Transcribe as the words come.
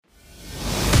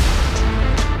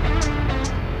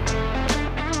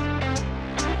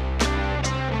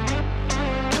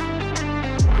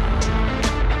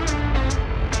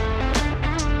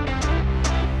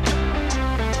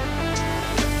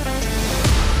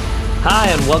Hi,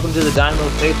 and welcome to the Dynamo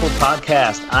Faithful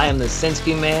Podcast. I am the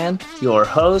Sinsky Man, your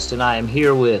host, and I am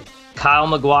here with Kyle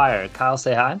McGuire. Kyle,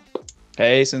 say hi.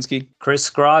 Hey, Sinsky. Chris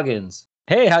Scroggins.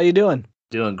 Hey, how you doing?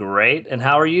 Doing great. And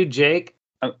how are you, Jake?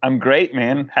 I'm great,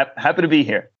 man. Happy to be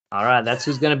here. All right, that's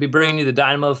who's going to be bringing you the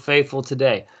Dynamo Faithful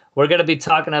today. We're going to be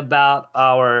talking about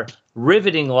our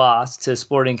riveting loss to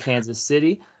Sporting Kansas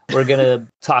City. We're going to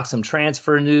talk some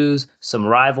transfer news, some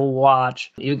rival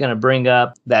watch. You're going to bring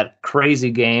up that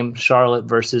crazy game, Charlotte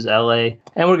versus LA.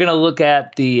 And we're going to look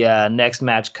at the next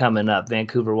match coming up,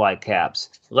 Vancouver Whitecaps.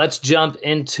 Let's jump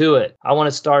into it. I want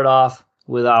to start off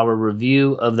with our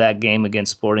review of that game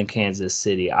against Sporting Kansas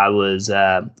City. I was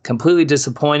completely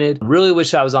disappointed. Really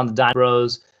wish I was on the Dynamo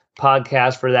Bros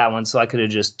podcast for that one so I could have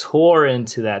just tore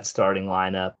into that starting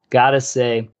lineup. Gotta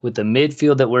say, with the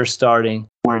midfield that we're starting,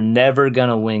 we're never going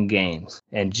to win games.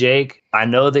 And Jake, I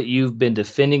know that you've been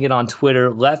defending it on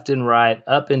Twitter, left and right,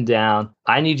 up and down.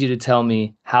 I need you to tell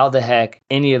me how the heck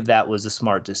any of that was a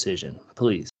smart decision,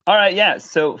 please. All right, yeah.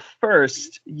 So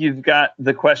first, you've got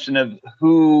the question of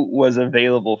who was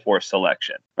available for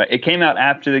selection. Right? It came out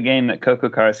after the game that Coco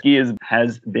Carrasquilla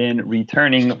has been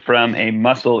returning from a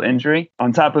muscle injury.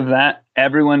 On top of that,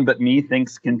 everyone but me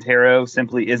thinks Quintero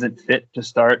simply isn't fit to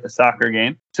start a soccer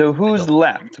game. So who's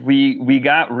left? We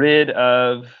got rid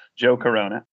of Joe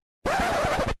Corona.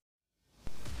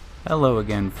 Hello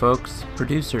again, folks.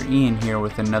 Producer Ian here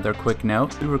with another quick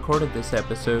note. We recorded this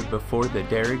episode before the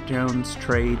Derek Jones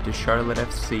trade to Charlotte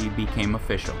FC became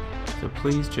official. So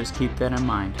please just keep that in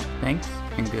mind. Thanks,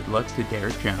 and good luck to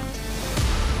Derek Jones.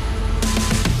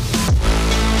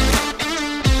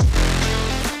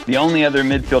 The only other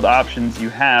midfield options you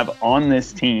have on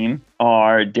this team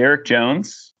are Derek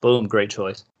Jones. Boom, great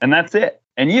choice. And that's it.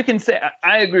 And you can say,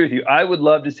 I agree with you. I would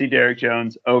love to see Derek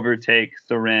Jones overtake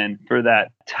Soren for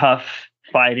that tough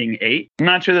fighting 8. I'm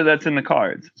not sure that that's in the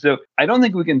cards. So I don't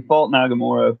think we can fault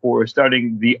Nagamura for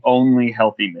starting the only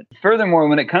healthy mid. Furthermore,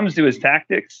 when it comes to his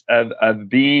tactics of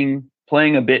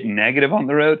playing a bit negative on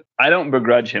the road, I don't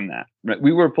begrudge him that. Right?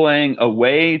 We were playing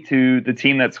away to the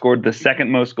team that scored the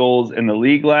second most goals in the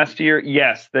league last year.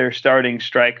 Yes, their starting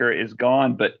striker is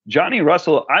gone, but Johnny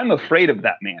Russell, I'm afraid of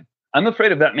that man. I'm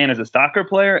afraid of that man as a soccer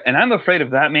player, and I'm afraid of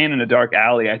that man in a dark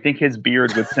alley. I think his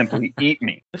beard would simply eat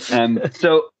me.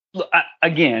 So I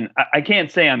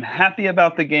can't say I'm happy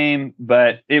about the game,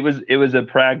 but it was a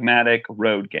pragmatic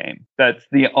road game. That's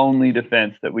the only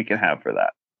defense that we can have for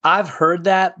that. I've heard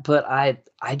that, but I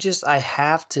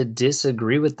have to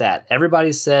disagree with that.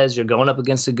 Everybody says you're going up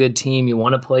against a good team. You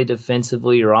want to play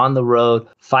defensively. You're on the road,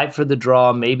 fight for the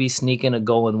draw, maybe sneak in a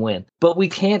goal and win. But we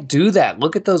can't do that.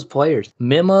 Look at those players.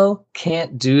 Memo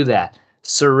can't do that.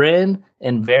 Soren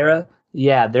and Vera,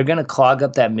 yeah, they're going to clog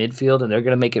up that midfield and they're going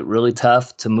to make it really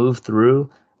tough to move through.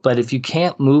 But if you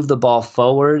can't move the ball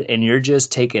forward and you're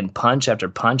just taking punch after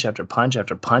punch after punch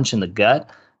after punch in the gut,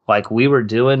 like we were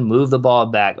doing, move the ball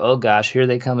back. Oh, gosh, here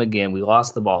they come again. We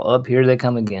lost the ball. Up, here they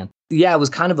come again. Yeah, it was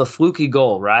kind of a fluky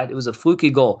goal, right? It was a fluky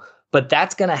goal. But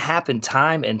that's going to happen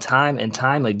time and time and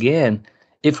time again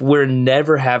if we're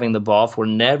never having the ball, if we're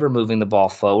never moving the ball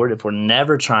forward, if we're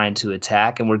never trying to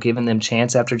attack and we're giving them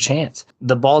chance after chance.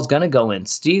 The ball's going to go in.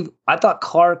 Steve, I thought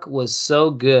Clark was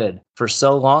so good for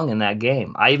so long in that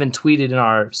game. I even tweeted in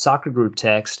our soccer group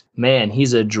text, man,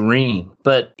 he's a dream.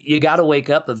 But you got to wake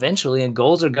up eventually and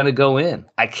goals are going to go in.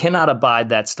 I cannot abide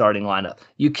that starting lineup.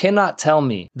 You cannot tell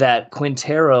me that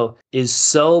Quintero is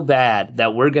so bad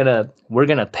that we're going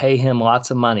to pay him lots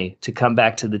of money to come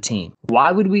back to the team.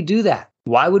 Why would we do that?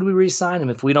 Why would we re-sign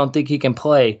him if we don't think he can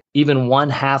play even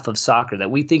one half of soccer, that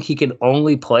we think he can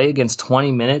only play against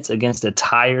 20 minutes against a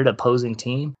tired opposing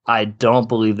team? I don't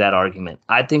believe that argument.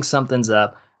 I think something's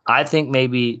up. I think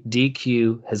maybe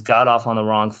DQ has got off on the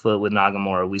wrong foot with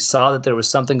Nagamura. We saw that there was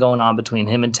something going on between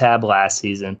him and Tab last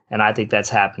season, and I think that's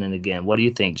happening again. What do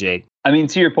you think, Jake? I mean,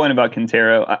 to your point about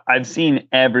Quintero, I've seen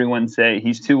everyone say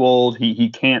he's too old, he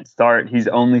can't start, he's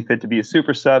only fit to be a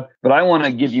super sub, but I want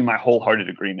to give you my wholehearted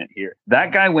agreement here.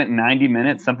 That guy went 90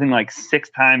 minutes, something like 6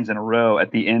 times in a row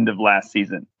at the end of last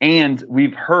season. And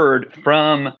we've heard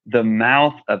from the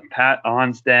mouth of Pat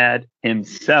Onstad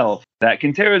himself that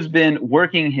Quintero's been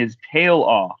working his tail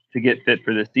off to get fit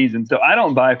for this season. So I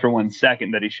don't buy for 1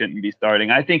 second that he shouldn't be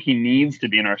starting. I think he needs to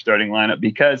be in our starting lineup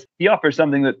because he offers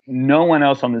something that no one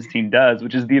else on this team does,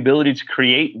 which is the ability to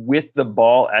create with the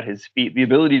ball at his feet, the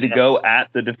ability to go at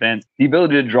the defense, the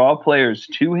ability to draw players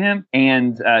to him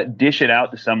and dish it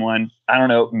out to someone. I don't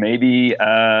know, maybe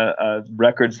a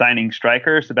record signing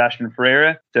striker, Sebastian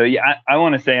Ferreira. So yeah, I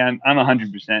want to say I'm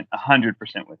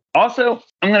 100% with. Also,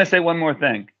 I'm going to say one more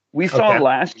thing. We saw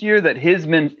last year that his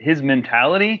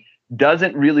mentality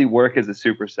doesn't really work as a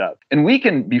super sub. And we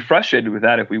can be frustrated with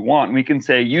that if we want. We can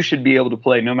say you should be able to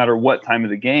play no matter what time of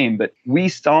the game. But we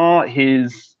saw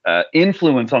his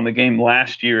influence on the game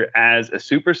last year as a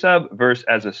super sub versus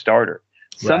as a starter.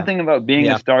 Something about being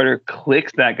a starter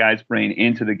clicks that guy's brain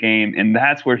into the game, and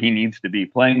that's where he needs to be,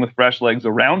 playing with fresh legs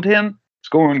around him,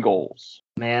 scoring goals.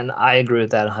 Man, I agree with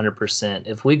that 100%.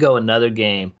 If we go another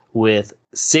game with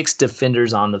 6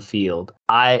 defenders on the field,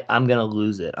 I'm going to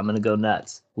lose it. I'm going to go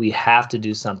nuts. We have to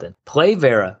do something. Play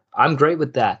Vera. I'm great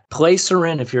with that. Play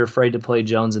Seren if you're afraid to play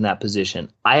Jones in that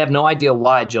position. I have no idea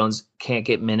why Jones can't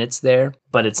get minutes there,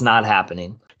 but it's not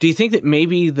happening. Do you think that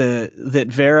maybe that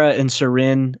Vera and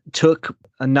Seren took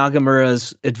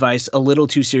Nagamura's advice a little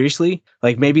too seriously?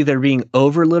 Like maybe they're being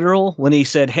over literal when he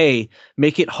said, hey,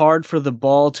 make it hard for the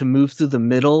ball to move through the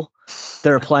middle.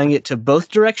 They're applying it to both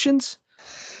directions.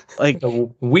 Like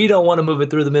we don't want to move it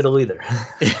through the middle either.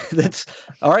 That's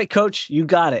all right, coach, you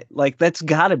got it. Like that's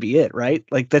gotta be it, right?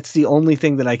 Like that's the only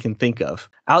thing that I can think of.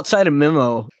 Outside of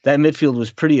Memo, that midfield was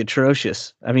pretty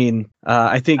atrocious. I mean,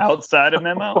 I think outside of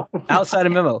Memo,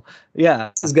 yeah,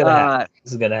 this is gonna happen.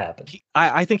 This is gonna happen.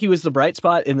 I think he was the bright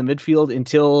spot in the midfield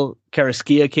until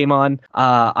Carrasquilla came on.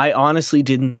 I honestly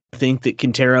didn't think that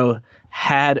Quintero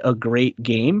had a great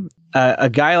game. A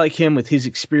guy like him with his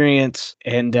experience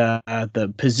and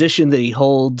the position that he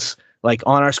holds, like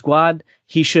on our squad,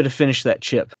 he should have finished that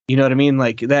chip. You know what I mean?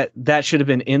 Like that should have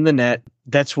been in the net.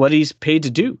 That's what he's paid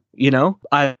to do. You know,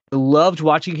 I loved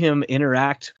watching him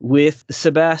interact with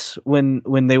Sebas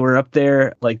when they were up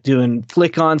there, like doing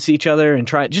flick-ons to each other and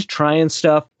trying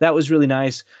stuff. That was really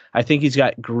nice. I think he's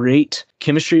got great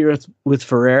chemistry with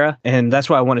Ferreira, and that's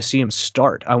why I want to see him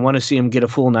start. I want to see him get a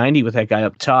full 90 with that guy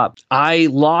up top. I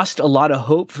lost a lot of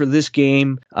hope for this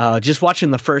game just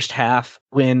watching the first half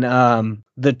when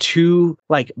the two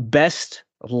like best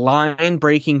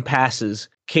line-breaking passes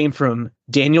came from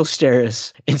Daniel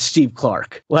Steres and Steve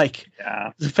Clark. Like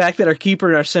the fact that our keeper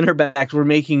and our center backs were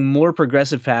making more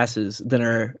progressive passes than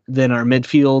our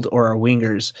midfield or our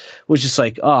wingers was just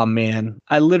like, oh man.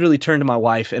 I literally turned to my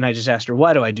wife and I just asked her,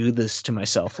 why do I do this to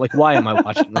myself? Like, why am I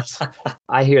watching this?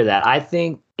 I hear that. I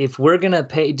think if we're going to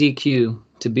pay DQ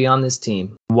to be on this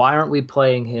team, why aren't we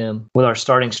playing him with our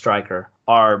starting striker?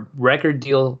 Our record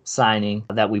deal signing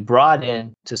that we brought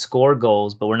in to score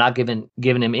goals, but we're not giving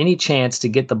him any chance to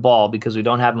get the ball because we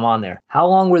don't have him on there. How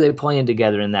long were they playing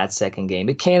together in that second game?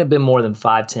 It can't have been more than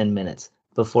 5-10 minutes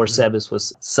before Sebas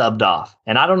was subbed off.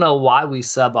 And I don't know why we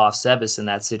sub off Sebas in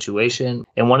that situation.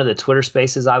 In one of the Twitter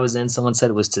spaces I was in, someone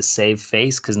said it was to save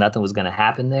face because nothing was going to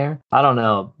happen there. I don't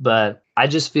know, but I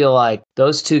just feel like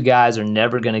those two guys are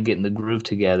never going to get in the groove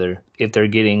together if they're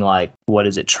getting like,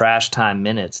 trash time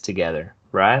minutes together,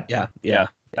 right? Yeah.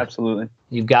 Absolutely.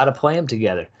 You've got to play them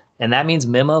together. And that means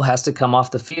Memo has to come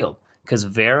off the field because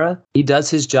Vera, he does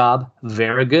his job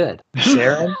very good.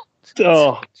 Sharon,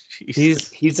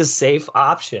 he's a safe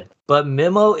option. But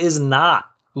Memo is not.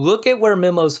 Look at where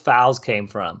Memo's fouls came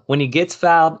from. When he gets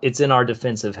fouled, it's in our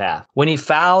defensive half. When he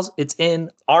fouls, it's in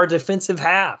our defensive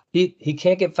half. He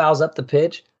can't get fouls up the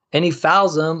pitch, and he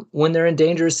fouls them when they're in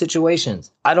dangerous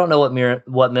situations. I don't know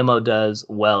what Memo does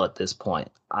well at this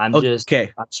point. I'm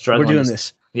struggling. We're doing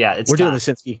this. Yeah, we're doing this,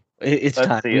 Sinsky. It's Let's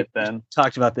time. see it then. We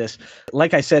talked about this.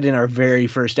 Like I said in our very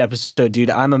first episode, dude,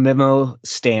 I'm a Memo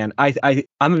stan. I'm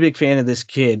a big fan of this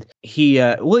kid. He's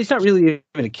not really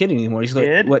even a kid anymore. He's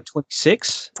like, what,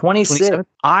 26? 26.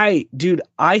 I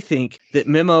think that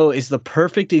Memo is the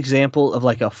perfect example of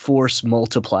like a force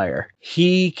multiplier.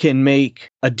 He can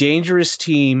make a dangerous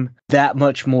team that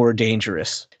much more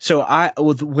dangerous. So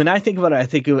when I think about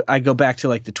it, I go back to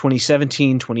like the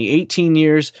 2017, 2018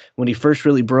 years when he first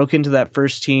really broke into that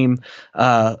first team.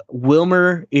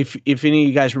 Wilmer, if any of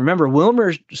you guys remember,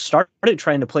 Wilmer started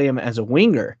trying to play him as a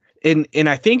winger. And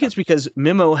I think it's because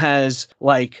Memo has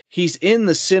he's in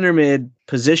the center mid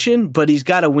position, but he's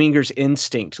got a winger's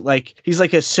instinct. Like he's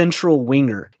like a central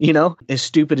winger, you know, as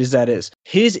stupid as that is.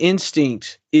 His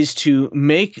instinct is to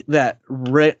make that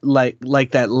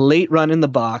like that late run in the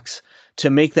box, to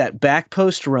make that back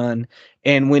post run.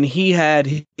 And when he had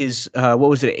his,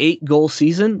 8-goal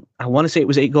season? I want to say it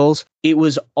was 8 goals. It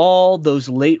was all those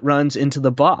late runs into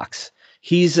the box.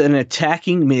 He's an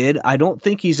attacking mid. I don't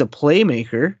think he's a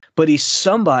playmaker, but he's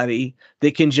somebody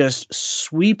that can just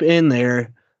sweep in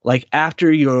there like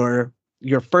after your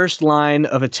first line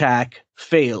of attack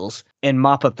fails and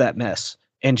mop up that mess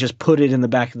and just put it in the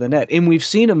back of the net. And we've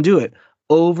seen him do it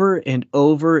over and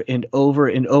over and over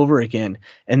and over again.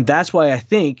 And that's why I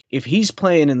think if he's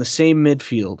playing in the same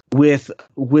midfield with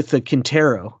the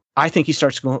Quintero, I think he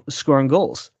starts scoring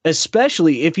goals,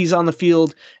 especially if he's on the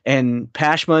field and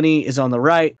Pash Money is on the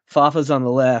right, Fafa's on the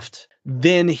left.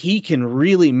 then he can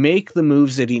really make the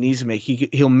moves that he needs to make.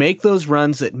 He'll make those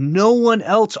runs that no one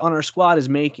else on our squad is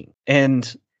making.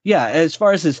 And yeah, as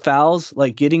far as his fouls,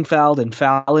 like getting fouled and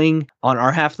fouling on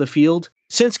our half of the field,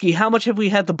 Sinski, how much have we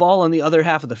had the ball on the other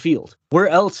half of the field? Where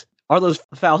else are those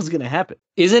fouls going to happen?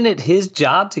 Isn't it his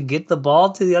job to get the ball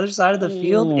to the other side of the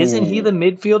field? Isn't he the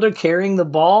midfielder carrying the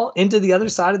ball into the other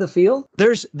side of the field?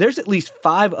 There's at least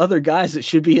 5 other guys that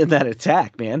should be in that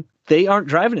attack, man. They aren't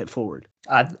driving it forward.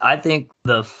 I think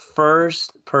the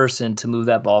first person to move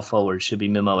that ball forward should be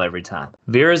Memo every time.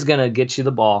 Vera's going to get you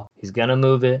the ball. He's going to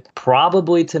move it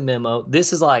probably to Memo.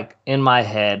 This is like, in my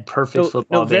head, perfect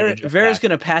football. Vera's going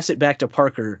to pass it back to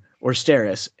Parker or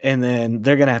Steris, and then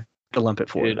they're going to have to lump it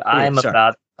forward. Dude, I'm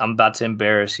about to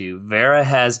embarrass you. Vera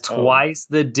has twice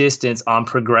the distance on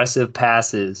progressive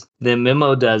passes than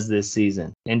Memo does this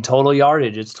season. In total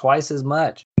yardage, it's twice as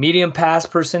much. Medium pass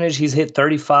percentage, he's hit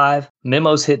 35.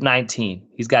 Memo's hit 19.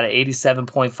 He's got an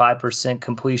 87.5%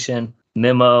 completion.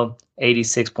 Memo,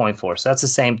 86.4. So that's the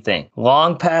same thing.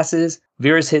 Long passes,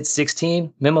 Vera's hit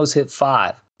 16. Memo's hit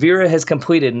 5. Vera has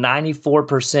completed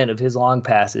 94% of his long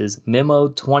passes. Memo,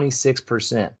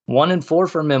 26%. 1 and 4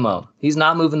 for Memo. He's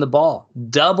not moving the ball.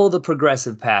 Double the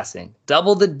progressive passing.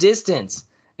 Double the distance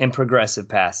in progressive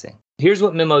passing. Here's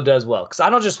what Memo does well, because I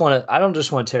don't just want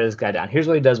to tear this guy down. Here's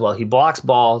what he does well. He blocks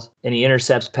balls and he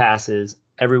intercepts passes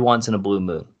every once in a blue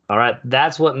moon. All right,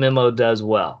 that's what Memo does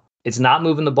well. It's not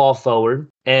moving the ball forward,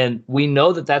 and we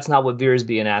know that that's not what Vera's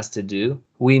being asked to do.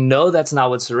 We know that's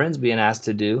not what Serin's being asked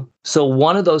to do. So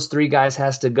one of those 3 guys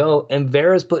has to go, and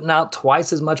Vera's putting out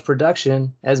twice as much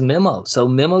production as Memo. So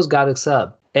Memo's got to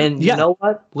sub. And you know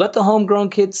what? Let the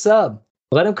homegrown kid sub.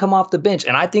 Let him come off the bench.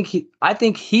 And I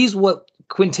think he's what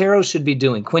Quintero should be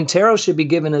doing. Quintero should be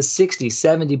giving us 60,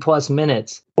 70 plus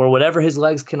minutes or whatever his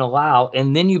legs can allow.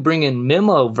 And then you bring in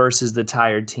Memo versus the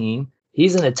tired team.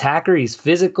 He's an attacker. He's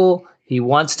physical. He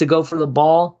wants to go for the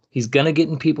ball. He's going to get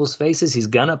in people's faces. He's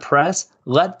going to press.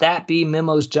 Let that be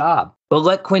Memo's job. But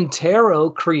let Quintero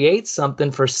create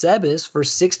something for Sebas for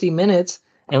 60 minutes,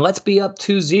 and let's be up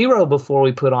 2-0 before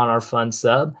we put on our fun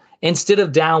sub instead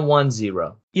of down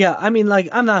 1-0. Yeah, I mean, like,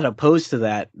 I'm not opposed to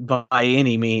that by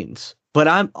any means. But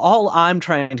I'm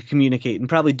trying to communicate, and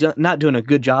probably not doing a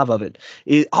good job of it.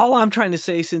 All I'm trying to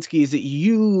say, Sinski, is that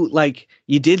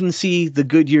you didn't see the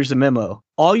good years of Memo.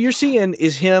 All you're seeing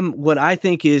is him, what I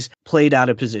think is played out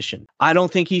of position. I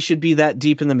don't think he should be that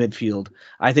deep in the midfield.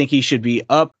 I think he should be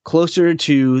up closer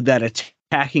to that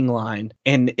attacking line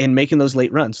and making those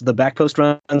late runs, the back post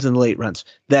runs and the late runs.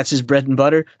 That's his bread and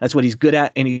butter. That's what he's good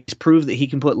at. And he's proved that he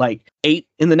can put like 8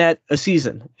 in the net a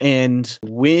season. And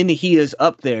when he is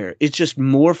up there, it's just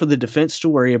more for the defense to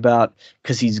worry about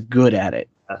because he's good at it.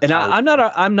 And I'm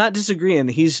not disagreeing.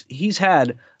 He's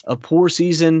had a poor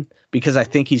season because I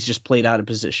think he's just played out of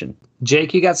position.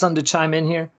 Jake, you got something to chime in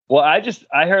here? Well,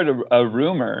 I heard a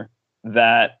rumor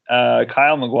that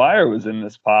Kyle McGuire was in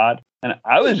this pod, and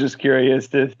I was just curious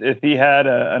if he had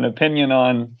an opinion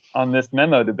on this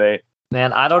Memo debate.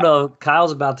 Man, I don't know.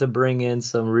 Kyle's about to bring in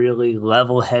some really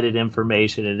level-headed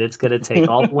information, and it's going to take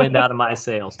all the wind out of my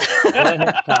sails. Go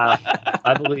ahead, Kyle.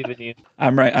 I believe in you.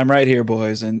 I'm right here,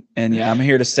 boys, and yeah, I'm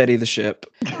here to steady the ship.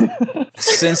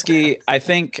 Sinski, I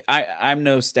think I'm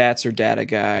no stats or data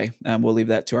guy. We'll leave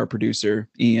that to our producer,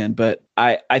 Ian. But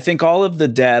I think all of the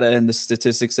data and the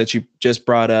statistics that you just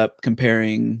brought up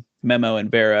comparing Memo and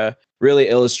Vera really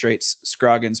illustrates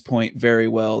Scroggins' point very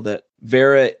well, that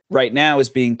Vera right now is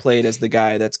being played as the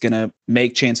guy that's going to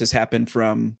make chances happen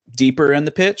from deeper in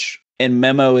the pitch, and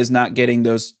Memo is not getting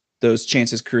those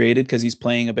chances created because he's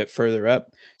playing a bit further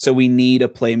up. So we need a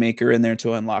playmaker in there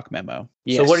to unlock Memo.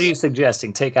 Yes. So what are you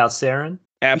suggesting? Take out Saren?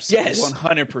 Absolutely, yes.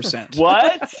 100%.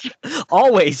 What?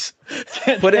 Always.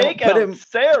 Put him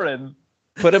Saren.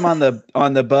 Put him on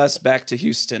the bus back to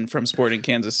Houston from Sporting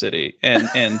Kansas City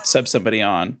and sub somebody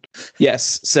on.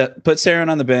 Yes, so put Saren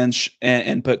on the bench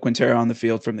and put Quintero on the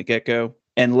field from the get-go.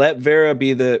 And let Vera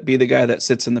be the guy that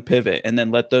sits in the pivot, and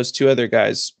then let those 2 other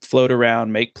guys float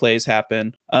around, make plays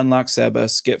happen, unlock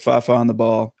Sebas, get Fafa on the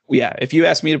ball. Yeah, if you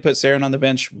ask me to put Saren on the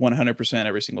bench, 100%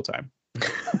 every single time.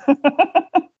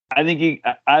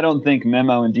 I don't think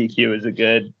Memo and DQ is a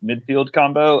good midfield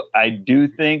combo. I do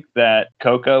think that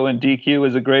Coco and DQ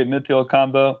is a great midfield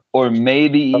combo, or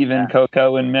maybe even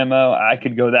Coco and Memo. I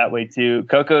could go that way too.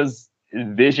 Coco's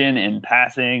vision and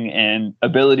passing and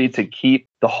ability to keep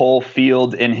the whole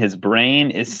field in his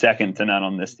brain is second to none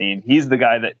on this team. He is the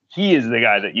guy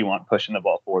that you want pushing the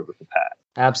ball forward with the pass.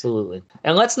 Absolutely.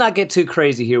 And let's not get too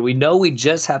crazy here. We know we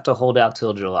just have to hold out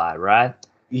till July, right?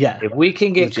 Yeah. If we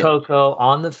can get Coco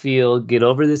on the field, get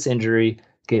over this injury,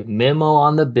 get Memo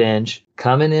on the bench,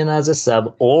 coming in as a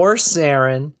sub, or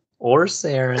Saren.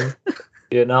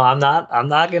 I'm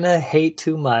not gonna hate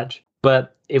too much,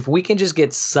 but if we can just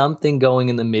get something going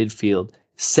in the midfield,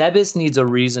 Sebas needs a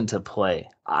reason to play.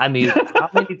 I mean, how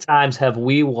many times have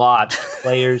we watched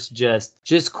players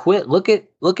just quit? Look at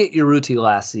Uruti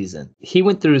last season. He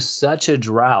went through such a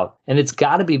drought, and it's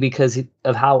got to be because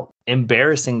of how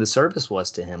embarrassing the service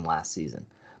was to him last season.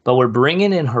 But we're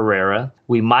bringing in Herrera.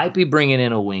 We might be bringing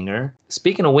in a winger.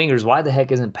 Speaking of wingers, why the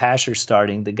heck isn't Pasher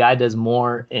starting? The guy does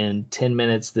more in 10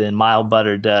 minutes than Mild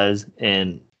Butter does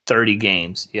in 30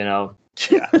 games,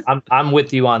 Yeah, I'm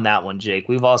with you on that one, Jake.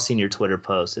 We've all seen your Twitter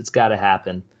posts. It's got to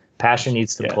happen. Pasher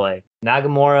needs to play.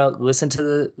 Nagamura,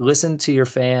 listen to your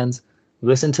fans.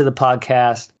 Listen to the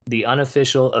podcast, the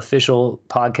official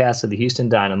podcast of the Houston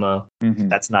Dynamo. Mm-hmm.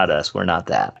 That's not us. We're not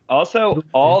that. Also,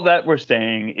 all that we're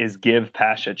saying is give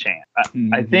Pash a chance.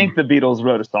 I think the Beatles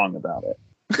wrote a song about it.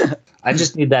 I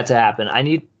just need that to happen. I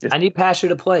need Pasher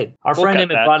to play. Our friend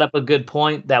Emmett brought up a good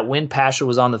point that when Pasher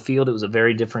was on the field, it was a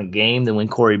very different game than when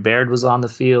Corey Baird was on the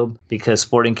field, because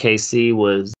Sporting KC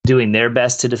was doing their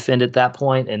best to defend at that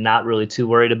point and not really too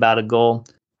worried about a goal.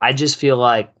 I just feel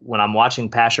like when I'm watching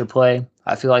Pasher play,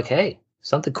 I feel like, hey,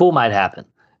 something cool might happen.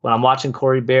 When I'm watching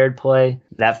Corey Baird play,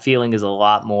 that feeling is a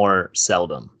lot more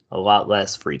seldom, a lot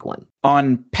less frequent.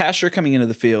 On Pasher coming into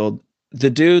the field, the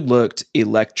dude looked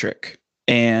electric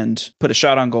and put a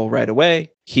shot on goal right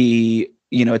away. He,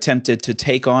 attempted to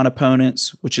take on opponents,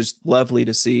 which is lovely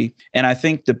to see. And I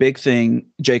think the big thing,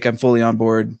 Jake, I'm fully on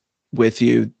board with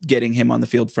you getting him on the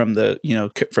field from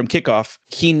from kickoff.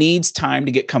 He needs time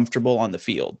to get comfortable on the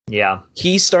field. Yeah.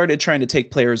 He started trying to take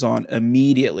players on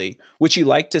immediately, which you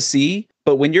like to see.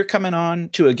 But when you're coming on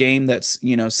to a game that's,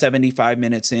 75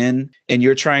 minutes in and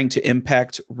you're trying to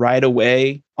impact right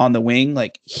away on the wing,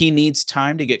 like he needs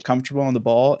time to get comfortable on the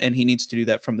ball, and he needs to do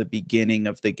that from the beginning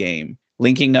of the game.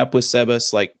 Linking up with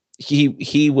Sebas, like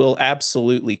he will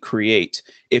absolutely create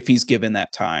if he's given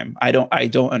that time. I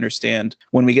don't understand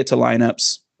when we get to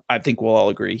lineups. I think we'll all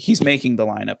agree he's making the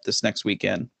lineup this next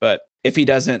weekend, but if he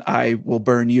doesn't, I will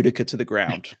burn Utica to the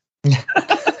ground.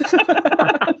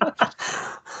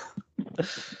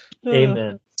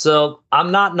 Amen. So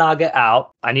I'm not Naga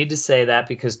out. I need to say that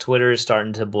because Twitter is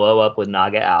starting to blow up with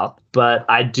Naga out. But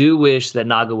I do wish that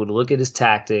Naga would look at his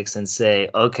tactics and say,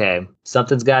 okay,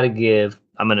 something's got to give.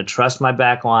 I'm going to trust my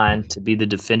back line to be the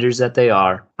defenders that they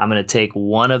are. I'm going to take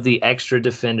one of the extra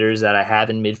defenders that I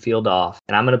have in midfield off,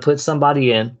 and I'm going to put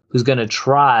somebody in who's going to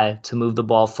try to move the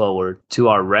ball forward to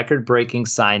our record-breaking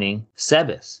signing,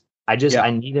 Sebas. I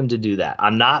need him to do that.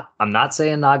 I'm not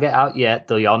saying Naga out yet,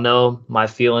 though y'all know my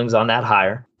feelings on that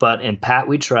hire. But in Pat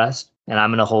we trust, and I'm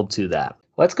going to hold to that.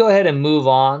 Let's go ahead and move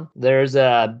on. There's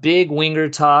a big winger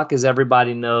talk, as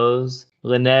everybody knows.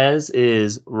 Linez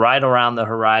is right around the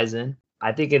horizon.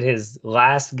 I think in his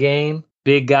last game,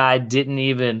 big guy didn't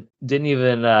even.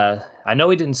 I know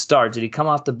he didn't start. Did he come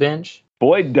off the bench?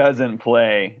 Boyd doesn't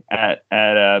play at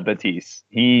Batiste.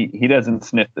 He doesn't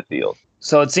sniff the field.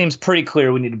 So it seems pretty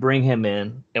clear we need to bring him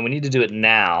in, and we need to do it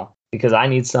now because I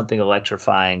need something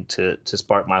electrifying to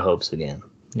spark my hopes again.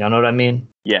 Y'all know what I mean?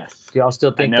 Yes. Do y'all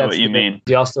still think I know what you mean.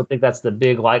 Do y'all still think that's the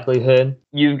big likelihood?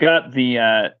 You've got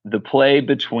the play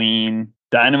between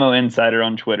Dynamo Insider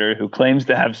on Twitter, who claims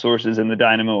to have sources in the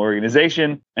Dynamo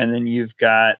organization. And then you've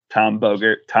got Tom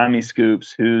Bogert, Tommy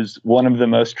Scoops, who's one of the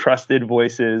most trusted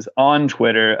voices on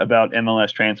Twitter about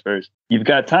MLS transfers. You've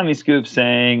got Tommy Scoops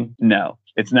saying, no,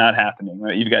 it's not happening,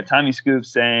 right? You've got Tommy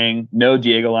Scoops saying, no,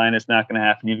 Diego Lainez, not going to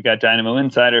happen. You've got Dynamo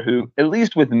Insider, who, at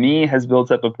least with me, has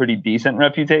built up a pretty decent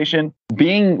reputation,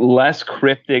 being less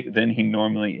cryptic than he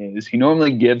normally is. He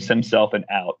normally gives himself an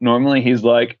out. Normally, he's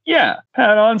like, yeah,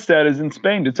 Pat Onstad is in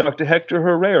Spain to talk to Hector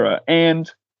Herrera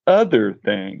and other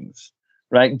things,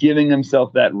 right? Giving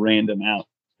himself that random out.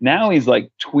 Now he's like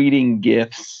tweeting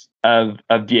GIFs of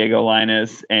Diego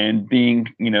Lainez and being,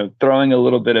 throwing a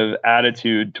little bit of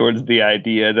attitude towards the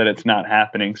idea that it's not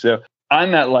happening. So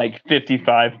I'm at like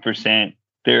 55%.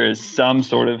 There is some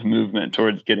sort of movement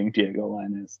towards getting Diego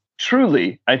Lainez.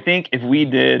 Truly, I think if we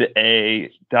did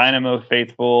a Dynamo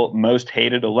faithful most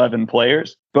hated 11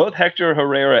 players, both Hector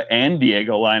Herrera and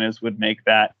Diego Lainez would make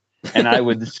that. And I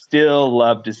would still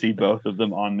love to see both of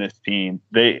them on this team.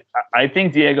 I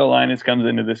think Diego Lainez comes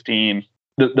into this team.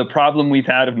 The problem we've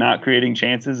had of not creating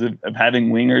chances, of having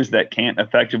wingers that can't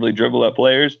effectively dribble up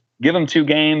players, give him 2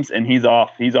 games and he's off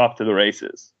to the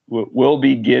races. We'll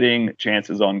be getting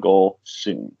chances on goal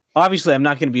soon. Obviously, I'm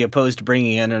not going to be opposed to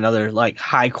bringing in another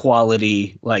high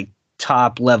quality,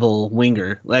 top level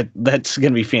winger. That's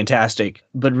going to be fantastic.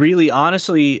 But really,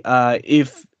 honestly,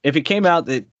 if it came out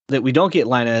that that we don't get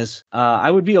Linez,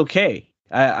 I would be okay.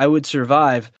 I would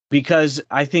survive because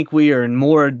I think we are in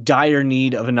more dire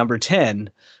need of a number 10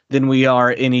 than we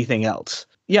are anything else.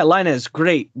 Yeah, Linez,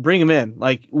 great. Bring him in.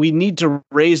 Like, we need to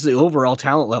raise the overall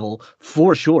talent level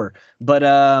for sure. But,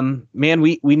 man,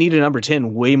 we need a number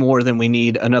 10 way more than we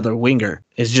need another winger.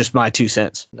 It's just my 2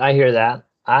 cents. I hear that.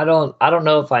 I don't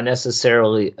know if I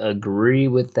necessarily agree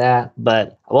with that,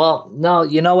 but, well, no,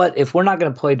 you know what? If we're not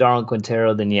going to play Darwin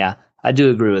Quintero, then yeah, I do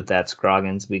agree with that,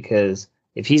 Scroggins, because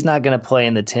if he's not going to play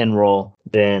in the 10 role,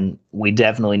 then we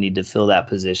definitely need to fill that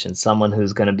position. Someone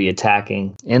who's going to be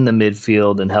attacking in the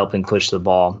midfield and helping push the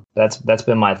ball. That's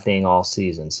been my thing all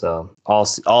season. So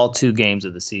all 2 games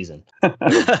of the season.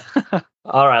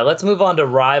 All right, let's move on to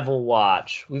Rival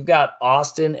Watch. We've got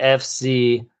Austin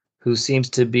FC, who seems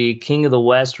to be king of the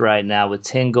West right now with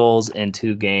 10 goals in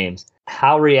 2 games.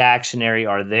 How reactionary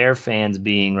are their fans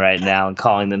being right now and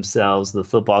calling themselves the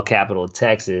football capital of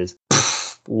Texas?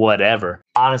 Whatever.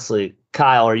 Honestly,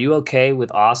 Kyle, are you okay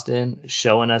with Austin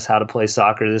showing us how to play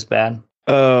soccer this bad?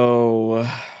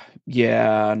 Oh,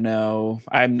 yeah, no.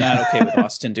 I'm not okay with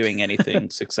Austin doing anything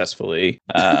successfully.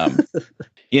 I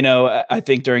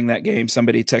think during that game,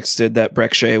 somebody texted that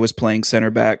Breck Shea was playing center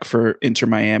back for Inter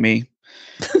Miami.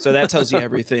 So that tells you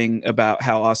everything about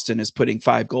how Austin is putting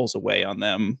 5 goals away on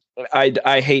them.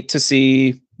 I hate to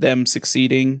see them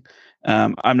succeeding.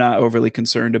 I'm not overly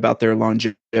concerned about their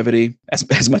longevity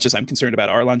as much as I'm concerned about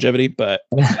our longevity. But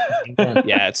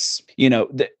yeah, it's,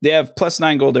 they have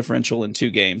 +9 goal differential in 2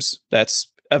 games. That's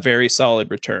a very solid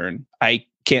return. I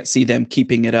can't see them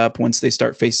keeping it up once they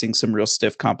start facing some real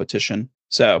stiff competition.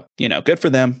 So, good for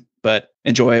them, but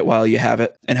enjoy it while you have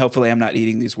it. And hopefully I'm not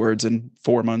eating these words in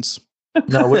 4 months.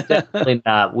 No, we're definitely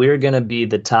not. We're going to be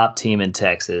the top team in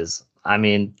Texas. I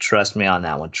mean, trust me on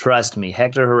that one. Trust me.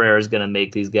 Hector Herrera is going to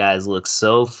make these guys look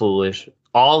so foolish.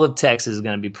 All of Texas is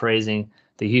going to be praising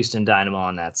the Houston Dynamo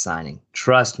on that signing.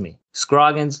 Trust me.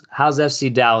 Scroggins, how's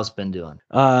FC Dallas been doing?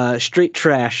 Straight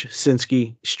trash,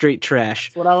 Sinski. Straight trash.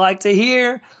 That's what I like to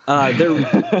hear.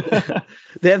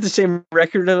 They have the same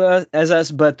record as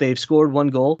us, but they've scored 1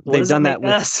 goal. They've done that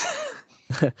with us.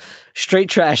 Straight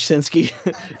trash, Sinski.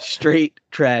 Straight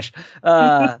trash.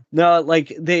 No,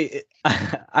 like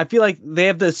I feel like they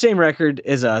have the same record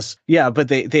as us. Yeah, but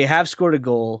they have scored a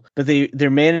goal, but they're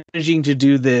managing to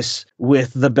do this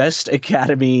with the best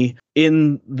academy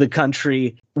in the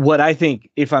country. What I think,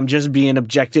 if I'm just being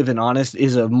objective and honest,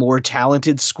 is a more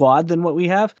talented squad than what we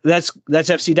have. That's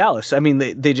FC Dallas. I mean,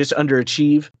 they just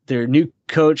underachieve. Their new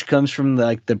coach comes from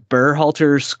the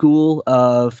Berhalter school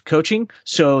of coaching.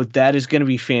 So that is going to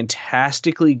be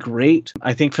fantastically great,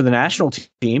 I think, for the national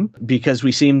team, because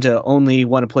we seem to only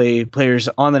want to play players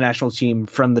on the national team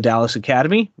from the Dallas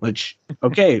Academy, which,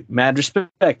 okay, mad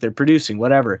respect, they're producing,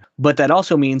 whatever. But that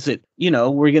also means that,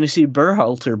 we're going to see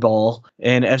Berhalter ball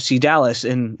and FC Dallas,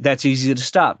 and that's easy to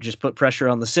stop. Just put pressure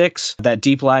on the 6. That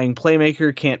deep lying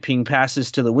playmaker can't ping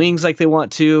passes to the wings like they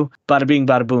want to. Bada bing,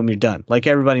 bada boom, you're done. Like,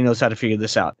 everybody knows how to figure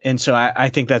this out. And so I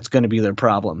think that's going to be their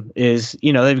problem is,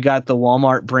 they've got the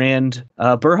Walmart brand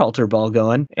Berhalter ball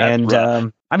going. That's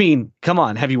and I mean, come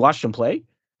on. Have you watched them play?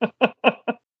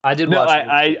 I did watch.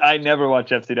 No, I never watch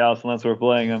FC Dallas unless we're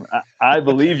playing them. I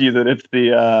believe you that it's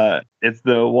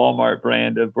the Walmart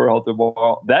brand of Berhalter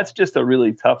ball. That's just a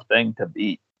really tough thing to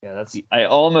beat. Yeah, I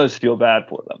almost feel bad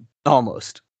for them.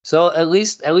 Almost. So at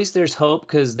least there's hope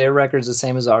because their record's the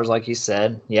same as ours, like you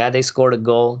said. Yeah, they scored a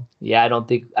goal. Yeah,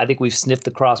 I think we've sniffed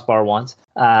the crossbar once.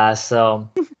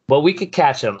 But we could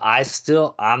catch them.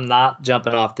 I'm not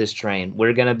jumping off this train.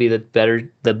 We're gonna be the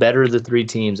better of the 3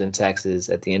 teams in Texas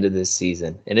at the end of this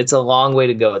season, and it's a long way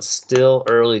to go. It's still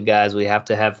early, guys. We have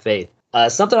to have faith.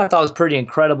 Something I thought was pretty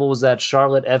incredible was that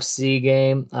Charlotte FC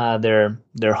game, their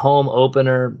home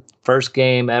opener, first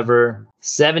game ever.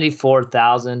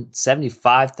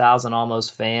 75,000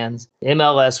 almost fans,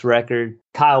 MLS record.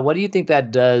 Kyle, what do you think that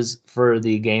does for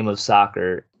the game of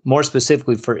soccer, more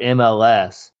specifically for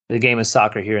MLS, the game of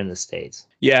soccer here in the States?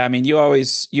 Yeah, I mean, you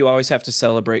always have to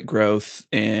celebrate growth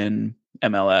in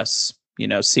MLS.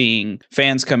 Seeing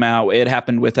fans come out. It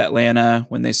happened with Atlanta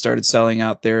when they started selling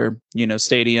out their,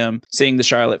 stadium. Seeing the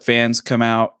Charlotte fans come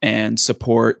out and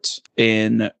support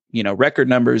in, record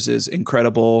numbers is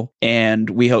incredible. And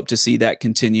we hope to see that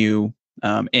continue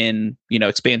in,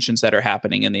 expansions that are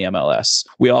happening in the MLS.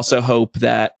 We also hope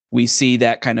that we see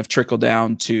that kind of trickle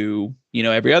down to,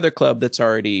 every other club that's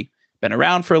already been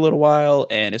around for a little while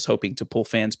and is hoping to pull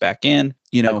fans back in.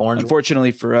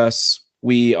 Unfortunately for us,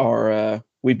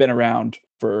 we've been around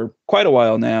for quite a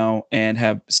while now and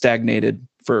have stagnated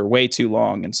for way too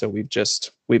long. And so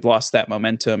we've lost that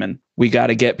momentum, and we got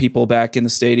to get people back in the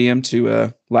stadium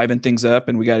to liven things up.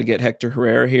 And we got to get Hector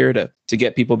Herrera here to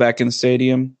get people back in the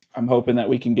stadium. I'm hoping that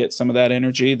we can get some of that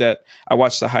energy. That I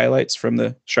watched the highlights from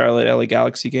the Charlotte LA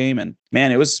Galaxy game, and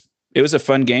man, it was a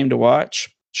fun game to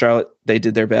watch. Charlotte, they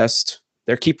did their best.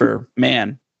 Their keeper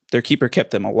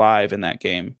kept them alive in that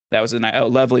game. That was a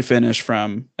lovely finish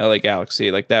from LA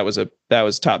Galaxy. Like that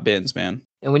was top bins, man.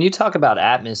 And when you talk about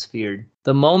atmosphere,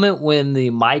 the moment when the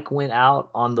mic went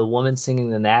out on the woman singing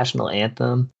the national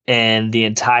anthem and the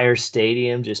entire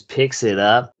stadium just picks it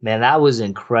up, man, that was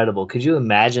incredible. Could you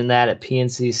imagine that at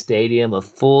PNC Stadium, a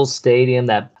full stadium?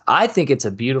 That I think it's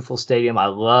a beautiful stadium. I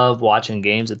love watching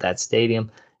games at that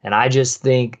stadium. And I just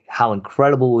think how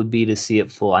incredible it would be to see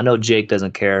it full. I know Jake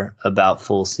doesn't care about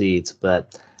full seats,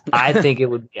 but I think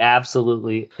it would be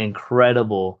absolutely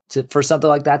incredible for something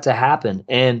like that to happen.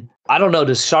 And I don't know,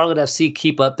 does Charlotte FC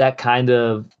keep up that kind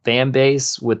of fan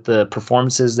base with the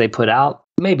performances they put out?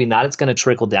 Maybe not. It's going to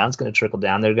trickle down.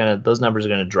 Those numbers are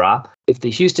going to drop. If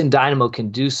the Houston Dynamo can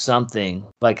do something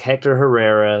like Hector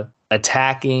Herrera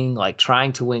attacking, like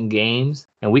trying to win games,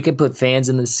 and we can put fans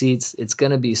in the seats, it's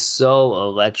going to be so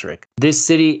electric. This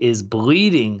city is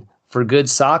bleeding for good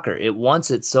soccer. It wants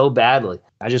it so badly.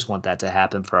 I just want that to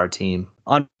happen for our team.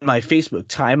 On my Facebook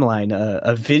timeline,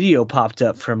 a video popped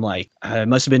up from it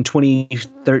must have been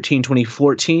 2013,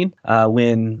 2014,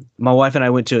 when my wife and I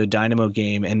went to a Dynamo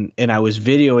game, and I was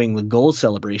videoing the goal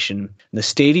celebration. The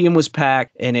stadium was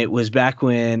packed, and it was back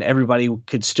when everybody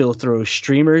could still throw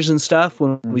streamers and stuff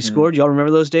when we scored. Y'all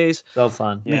remember those days? So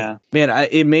fun. Yeah. Man,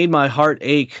 it made my heart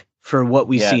ache for what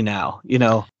we see now.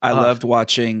 I loved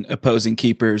watching opposing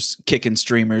keepers kicking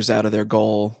streamers out of their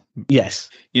goal. Yes.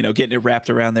 Getting it wrapped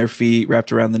around their feet,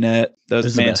 wrapped around the net.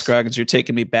 Those man best. Scroggins, you're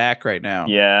taking me back right now.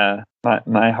 Yeah.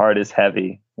 My heart is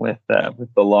heavy with the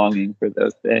longing for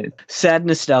those days. Sad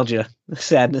nostalgia.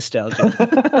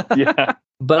 Yeah.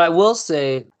 But I will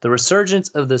say the resurgence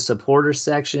of the supporter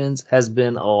sections has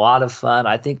been a lot of fun.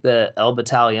 I think the El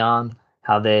Battalion,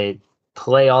 how they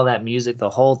play all that music the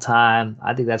whole time,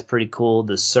 I think that's pretty cool.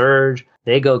 The Surge,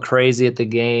 they go crazy at the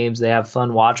games. They have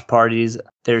fun watch parties.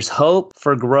 There's hope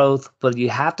for growth, but you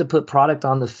have to put product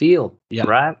on the field,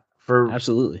 right?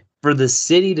 Absolutely. For the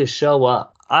city to show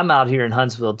up. I'm out here in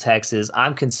Huntsville, Texas.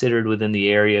 I'm considered within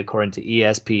the area according to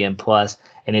ESPN Plus.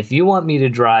 And if you want me to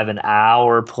drive an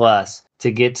hour plus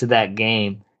to get to that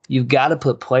game, you've got to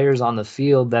put players on the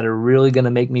field that are really going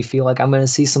to make me feel like I'm going to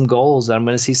see some goals, that I'm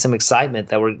going to see some excitement,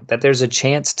 that there's a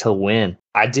chance to win.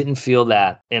 I didn't feel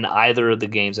that in either of the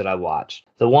games that I watched.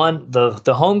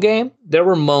 The home game, there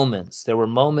were moments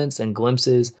and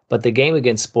glimpses, but the game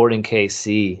against Sporting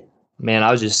KC, man,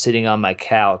 I was just sitting on my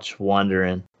couch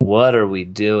wondering, what are we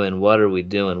doing?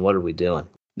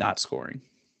 Not scoring.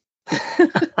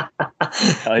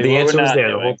 The answer was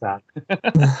there the whole time.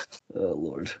 Oh,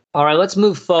 Lord. All right, let's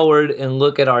move forward and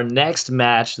look at our next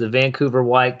match, the Vancouver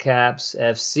Whitecaps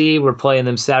FC. We're playing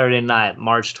them Saturday night,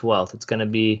 March 12th. It's going to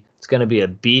be a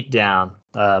beatdown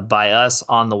by us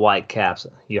on the Whitecaps.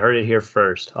 You heard it here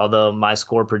first, although my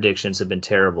score predictions have been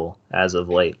terrible as of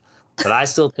late. But I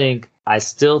still think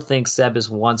Sebas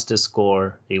wants to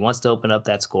score. He wants to open up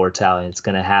that score tally. It's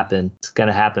going to happen. It's going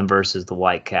to happen versus the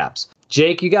Whitecaps.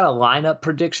 Jake, you got a lineup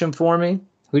prediction for me?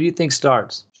 Who do you think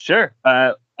starts? Sure.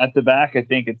 At the back, I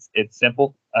think it's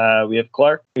simple. We have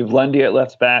Clark. We have Lundy at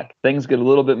left back. Things get a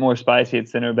little bit more spicy at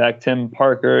center back. Tim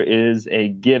Parker is a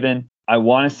given. I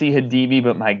want to see Hadibi,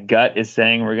 but my gut is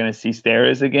saying we're going to see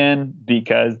Steres again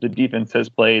because the defense has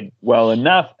played well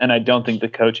enough, and I don't think the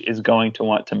coach is going to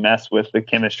want to mess with the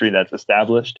chemistry that's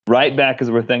established. Right back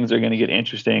is where things are going to get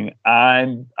interesting.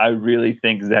 I really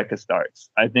think Zeka starts.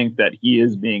 I think that he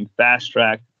is being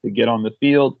fast-tracked to get on the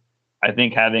field. I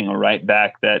think having a right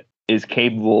back that is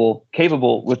capable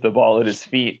with the ball at his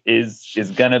feet is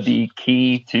going to be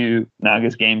key to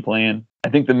Naga's game plan. I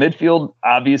think the midfield,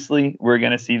 obviously, we're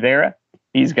going to see Vera.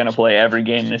 He's going to play every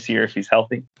game this year if he's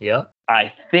healthy. Yeah.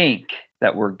 I think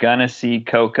that we're going to see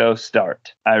Coco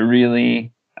start. I'm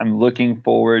looking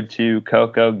forward to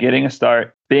Coco getting a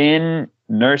start. Been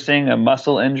nursing a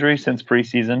muscle injury since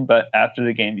preseason, but after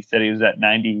the game, he said he was at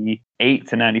 98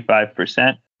 to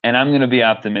 95%. And I'm going to be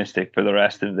optimistic for the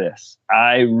rest of this.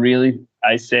 I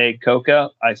say Coco.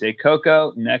 I say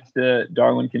Coco next to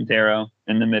Darwin Quintero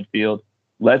in the midfield.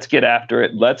 Let's get after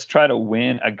it. Let's try to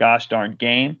win a gosh darn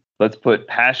game. Let's put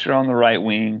Pasher on the right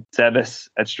wing, Sebas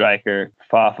at striker,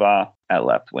 Fafa at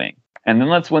left wing. And then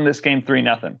let's win this game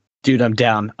 3-0. Dude, I'm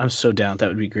down. I'm so down. That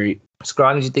would be great.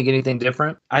 Scroggins, you think anything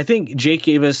different? I think Jake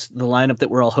gave us the lineup that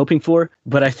we're all hoping for,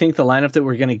 but I think the lineup that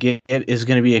we're going to get is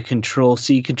going to be a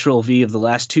Control-C, Control-V of the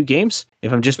last 2 games,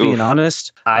 if I'm just being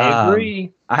honest. I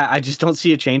agree. I just don't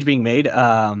see a change being made,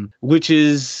 which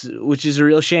is a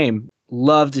real shame.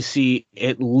 Love to see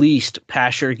at least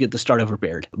Pasher get the start over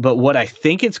Baird. But what I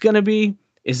think it's going to be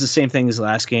is the same thing as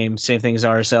last game, same thing as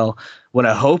RSL. What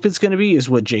I hope it's going to be is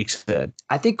what Jake said.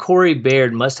 I think Corey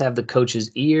Baird must have the coach's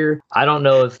ear. I don't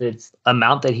know if it's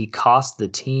amount that he cost the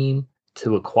team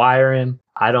to acquire him.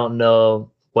 I don't know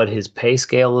what his pay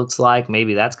scale looks like.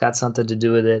 Maybe that's got something to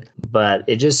do with it. But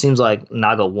it just seems like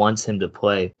Naga wants him to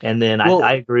play. And then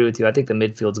I agree with you. I think the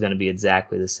midfield's going to be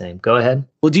exactly the same. Go ahead.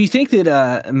 Well, do you think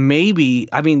that maybe,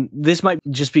 I mean, this might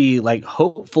just be like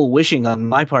hopeful wishing on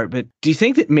my part, but do you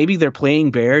think that maybe they're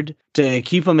playing Baird to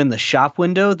keep him in the shop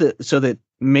window so that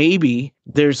maybe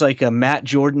there's like a Matt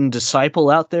Jordan disciple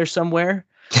out there somewhere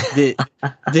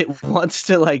that wants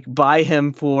to like buy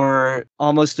him for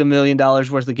almost $1 million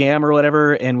worth of GAM or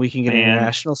whatever, and we can get an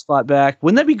international spot back?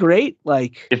 Wouldn't that be great?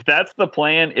 Like, if that's the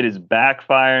plan, it is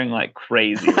backfiring like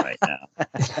crazy right now.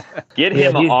 Get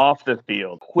him off the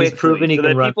field quickly, so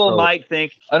that people might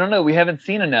think, I don't know, we haven't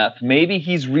seen enough. Maybe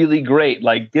he's really great.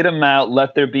 Like, get him out.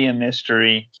 Let there be a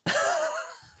mystery.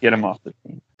 Get him off the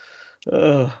team.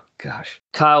 Oh, gosh.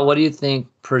 Kyle, what do you think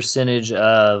percentage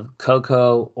of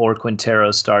Coco or Quintero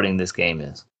starting this game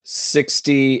is?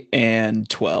 60 and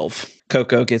 12.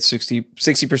 Coco gets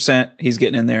 60%. He's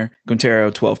getting in there.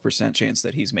 Quintero, 12% chance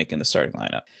that he's making the starting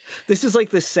lineup. This is like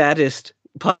the saddest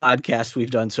podcast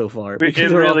we've done so far. It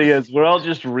really is. We're all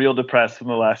just real depressed from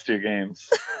the last 2 games.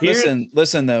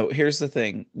 Listen though. Here's the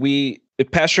thing.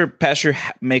 If Pasher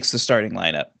makes the starting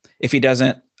lineup. If he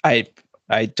doesn't,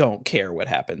 I don't care what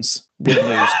happens. Win,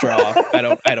 lose, draw. I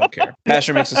don't care.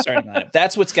 Pasher makes the starting lineup.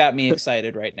 That's what's got me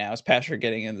excited right now is Pasher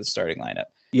getting in the starting lineup.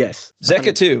 Yes.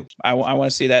 Zeka too. I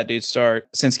want to see that dude start.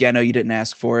 Since I know you didn't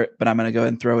ask for it, but I'm going to go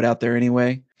ahead and throw it out there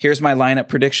anyway. Here's my lineup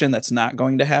prediction that's not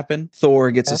going to happen. Thor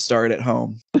gets a start at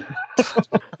home.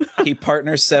 He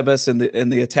partners Sebas in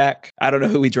the attack. I don't know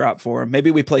who we drop for him.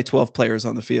 Maybe we play 12 players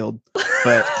on the field,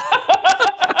 but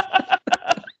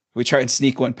we try and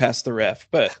sneak one past the ref.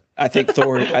 But I think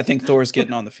Thor's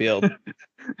getting on the field.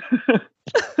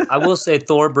 I will say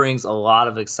Thor brings a lot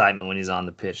of excitement when he's on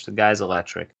the pitch. The guy's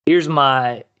electric. Here's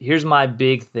my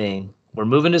big thing. We're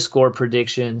moving to score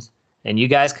predictions, and you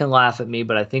guys can laugh at me,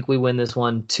 but I think we win this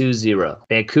one 2-0.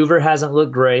 Vancouver hasn't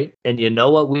looked great, and you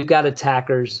know what? We've got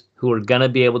attackers who are going to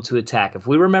be able to attack. If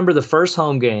we remember the first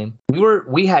home game,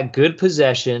 we had good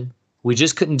possession. We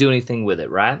just couldn't do anything with it,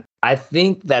 right? I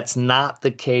think that's not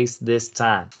the case this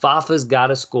time. Fafa's got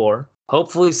to score.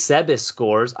 Hopefully Sebas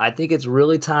scores. I think it's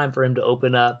really time for him to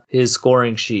open up his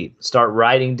scoring sheet. Start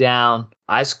writing down,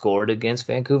 I scored against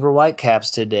Vancouver Whitecaps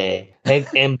today.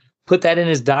 And put that in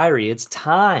his diary. It's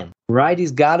time, right?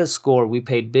 He's got to score. We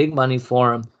paid big money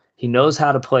for him. He knows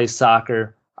how to play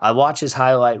soccer. I watch his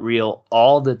highlight reel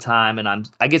all the time, and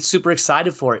I get super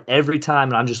excited for it every time,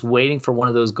 and I'm just waiting for one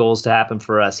of those goals to happen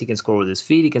for us. He can score with his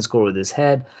feet. He can score with his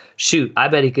head. Shoot, I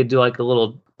bet he could do like a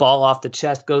little ball off the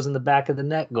chest, goes in the back of the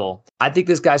net goal. I think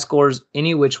this guy scores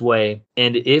any which way,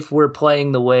 and if we're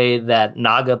playing the way that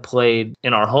Naga played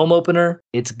in our home opener,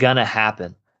 it's going to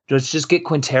happen. Let's just get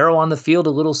Quintero on the field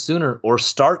a little sooner or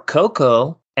start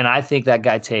Coco, and I think that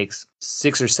guy takes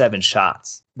 6 or 7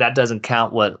 shots. That doesn't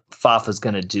count what Fafa's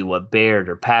going to do, what Baird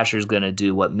or Pasher's going to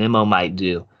do, what Memo might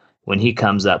do when he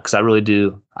comes up, because I really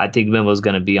do. I think Memo's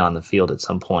going to be on the field at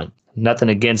some point. Nothing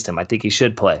against him. I think he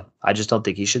should play. I just don't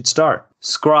think he should start.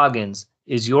 Scroggins,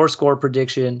 is your score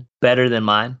prediction better than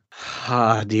mine?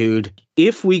 Dude.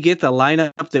 If we get the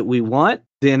lineup that we want,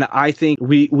 then I think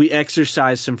we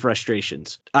exercise some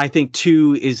frustrations. I think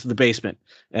 2 is the basement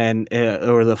and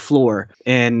or the floor,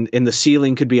 and the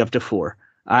ceiling could be up to 4.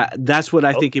 That's what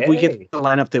I think if we get the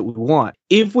lineup that we want.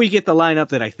 If we get the lineup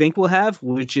that I think we'll have,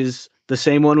 which is the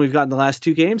same one we've got in the last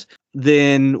 2 games,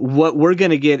 then what we're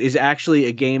going to get is actually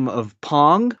a game of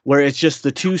Pong where it's just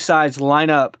the 2 sides line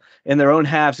up in their own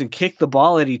halves and kick the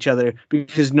ball at each other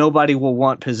because nobody will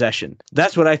want possession.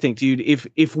 That's what I think, dude.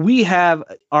 If we have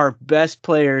our best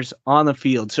players on the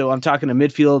field, so I'm talking a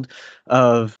midfield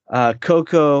of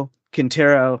Coco,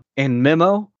 Quintero, and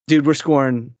Memo, dude, we're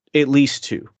scoring at least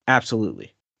 2.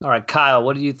 Absolutely. All right, Kyle,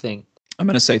 what do you think? I'm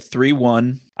going to say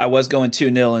 3-1. I was going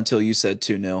 2-0 until you said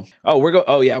 2-0.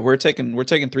 We're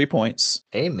taking 3 points.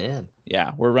 Amen.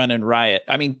 Yeah, we're running riot.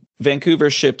 I mean,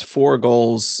 Vancouver shipped 4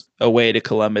 goals away to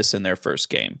Columbus in their first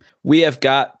game.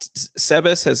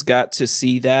 Sebas has got to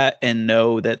see that and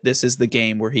know that this is the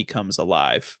game where he comes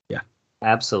alive. Yeah.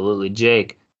 Absolutely.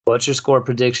 Jake, What's your score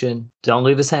prediction? Don't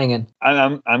leave us hanging.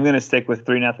 I'm going to stick with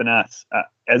 3-0 us.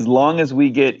 As long as we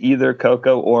get either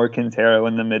Coco or Quintero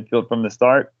in the midfield from the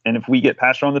start, and if we get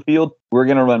Pasher on the field, we're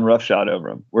going to run roughshod over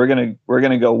them. We're going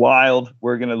to go wild.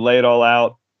 We're going to lay it all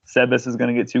out. Sebas is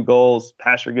going to get 2 goals.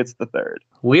 Pasher gets the 3rd.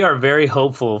 We are very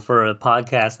hopeful for a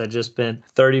podcast that just spent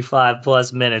 35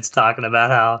 plus minutes talking about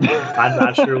how I'm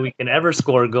not sure we can ever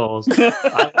score goals.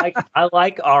 I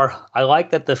like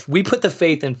that we put the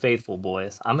faith in faithful,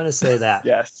 boys. I'm going to say that.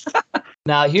 Yes.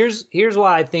 Now here's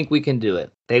why I think we can do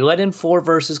it. They let in 4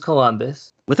 versus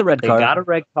Columbus with a red card. They got a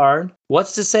red card.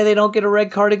 What's to say they don't get a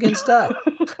red card against us?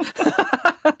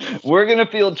 We're going to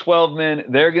field 12 men.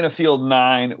 They're going to field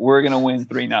 9. We're going to win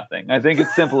 3-0. I think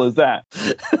it's simple as that.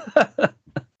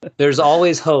 There's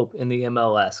always hope in the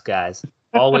MLS, guys.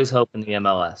 Always hope in the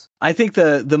MLS. I think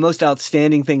the most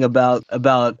outstanding thing about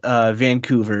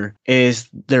Vancouver is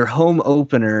their home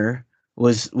opener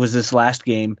was this last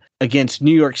game against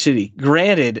New York City.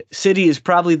 Granted, City is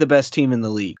probably the best team in the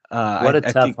league. What a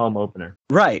tough home opener.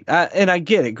 Right. And I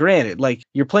get it. Granted, like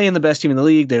you're playing the best team in the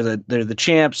league. They're the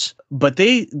champs, but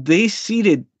they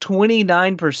ceded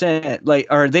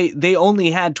 29%. They only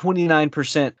had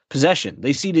 29% possession.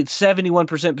 They ceded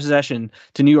 71% possession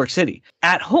to New York City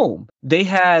at home. They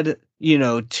had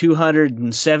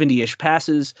 270-ish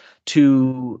passes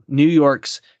to New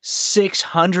York's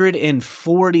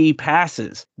 640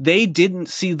 passes. They didn't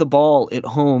see the ball at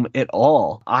home at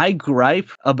all. I gripe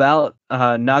about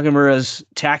Nagamura's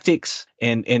tactics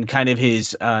and kind of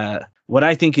his what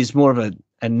I think is more of a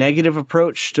negative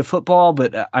approach to football,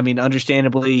 but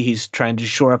understandably, he's trying to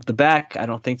shore up the back. I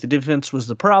don't think the defense was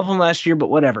the problem last year,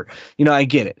 but whatever. I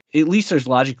get it. At least there's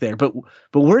logic there. But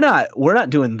we're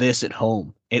not doing this at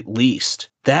home. At least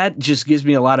that just gives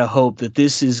me a lot of hope that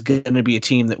this is going to be a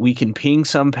team that we can ping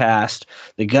some past.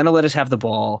 They're going to let us have the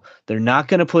ball. They're not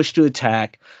going to push to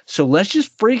attack. So let's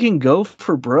just freaking go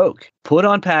for broke. Put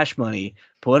on Pash money.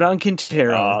 Put on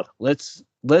Quintero. Let's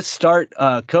start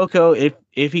Coco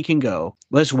if he can go.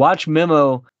 Let's watch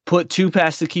Memo put 2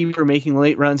 past the keeper, making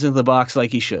late runs into the box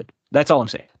like he should. That's all I'm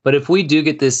saying. But if we do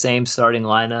get this same starting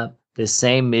lineup, this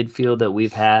same midfield that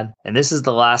we've had, and this is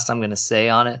the last I'm going to say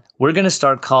on it, we're going to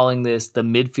start calling this the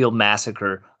midfield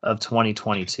massacre of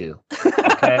 2022.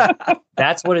 Okay?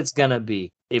 That's what it's going to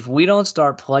be. If we don't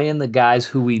start playing the guys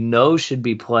who we know should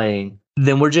be playing,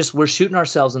 then we're shooting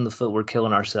ourselves in the foot. We're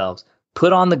killing ourselves.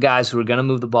 Put on the guys who are going to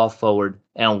move the ball forward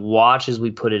and watch as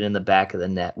we put it in the back of the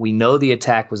net. We know the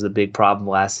attack was the big problem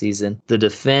last season. The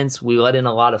defense, we let in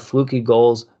a lot of fluky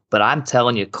goals, but I'm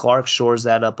telling you, Clark shores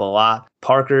that up a lot.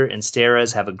 Parker and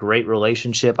Steres have a great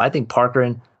relationship. I think Parker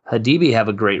and Hadibi have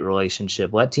a great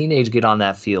relationship. Let Teenage get on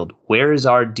that field. Where is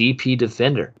our DP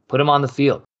defender? Put him on the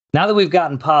field. Now that we've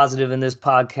gotten positive in this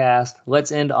podcast,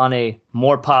 let's end on a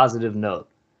more positive note.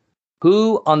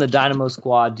 Who on the Dynamo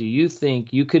squad do you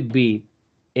think you could beat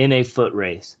in a foot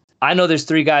race? I know there's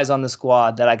 3 guys on the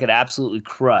squad that I could absolutely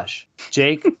crush.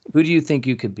 Jake, who do you think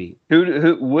you could beat?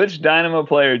 Which Dynamo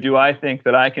player do I think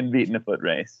that I can beat in a foot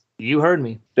race? You heard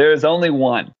me. There is only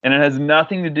one, and it has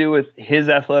nothing to do with his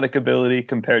athletic ability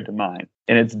compared to mine.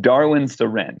 And it's Darwin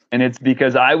Seren. And it's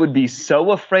because I would be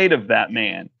so afraid of that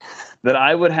man that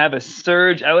I would have a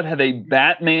surge. I would have a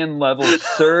Batman level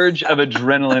surge of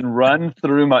adrenaline run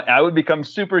through I would become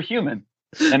superhuman,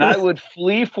 and I would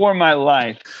flee for my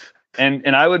life.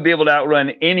 And I would be able to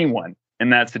outrun anyone in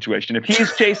that situation. If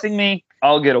he's chasing me,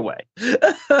 I'll get away.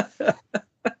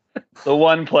 The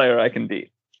one player I can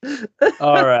beat.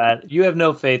 All right. You have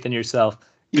no faith in yourself.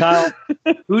 Kyle,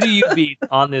 who do you beat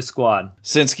on this squad?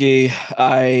 Sinski,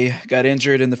 I got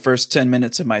injured in the first 10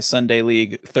 minutes of my Sunday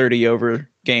League 30-over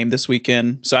game this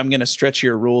weekend, so I'm going to stretch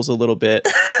your rules a little bit,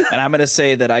 and I'm going to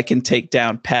say that I can take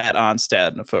down Pat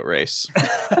Onstad in a foot race.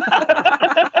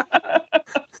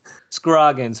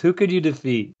 Scroggins, who could you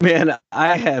defeat? Man,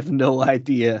 I have no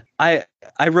idea. I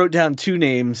wrote down 2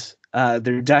 names.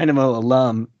 They're Dynamo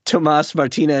alum, Tomas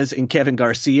Martinez and Kevin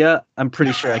Garcia. I'm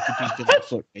pretty sure I could beat them in a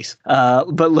foot race.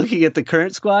 But looking at the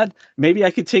current squad, maybe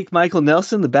I could take Michael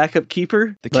Nelson, the backup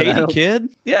keeper. The Katie kid?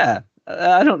 Yeah.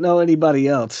 I don't know anybody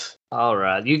else. All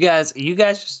right. You guys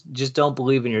just don't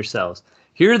believe in yourselves.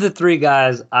 Here are the 3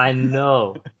 guys I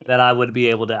know that I would be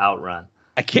able to outrun.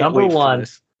 I can't Number wait for 1,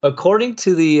 this. According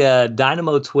to the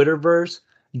Dynamo Twitterverse,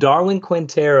 Darwin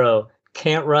Quintero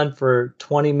can't run for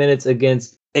 20 minutes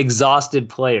against exhausted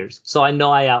players. So I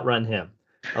know I outrun him.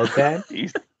 Okay?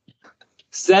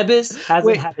 Sebas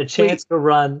hasn't had a chance to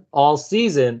run all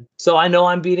season, so I know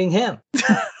I'm beating him.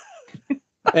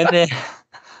 And then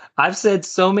I've said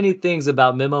so many things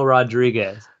about Memo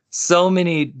Rodriguez, so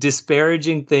many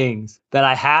disparaging things that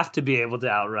I have to be able to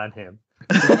outrun him.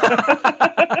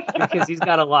 because he's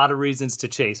got a lot of reasons to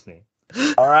chase me.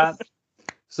 All right.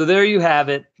 So there you have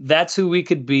it. That's who we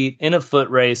could beat in a foot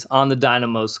race on the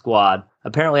Dynamo squad.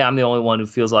 Apparently, I'm the only one who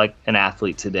feels like an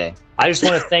athlete today. I just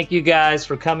want to thank you guys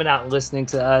for coming out and listening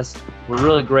to us. We're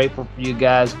really grateful for you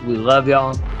guys. We love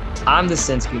y'all. I'm the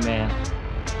Sinsky Man.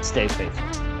 Stay faithful.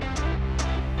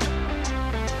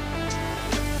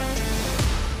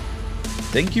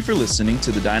 Thank you for listening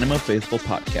to the Dynamo Faithful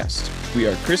podcast. We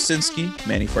are Chris Sinsky,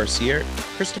 Manny Farcier,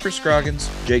 Christopher Scroggins,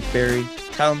 Jake Berry,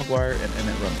 Kyle McGuire, and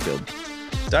Emmett Rumfield.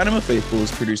 Dynamo Faithful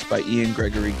is produced by Ian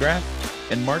Gregory Graff,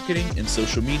 and marketing and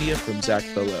social media from Zach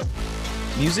Bello.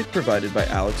 Music provided by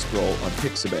Alex Grohl on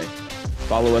Pixabay.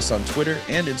 Follow us on Twitter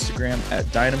and Instagram at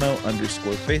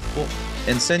Dynamo_Faithful,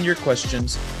 and send your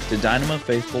questions to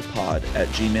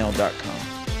dynamofaithfulpod@gmail.com.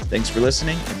 Thanks for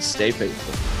listening, and stay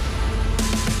faithful.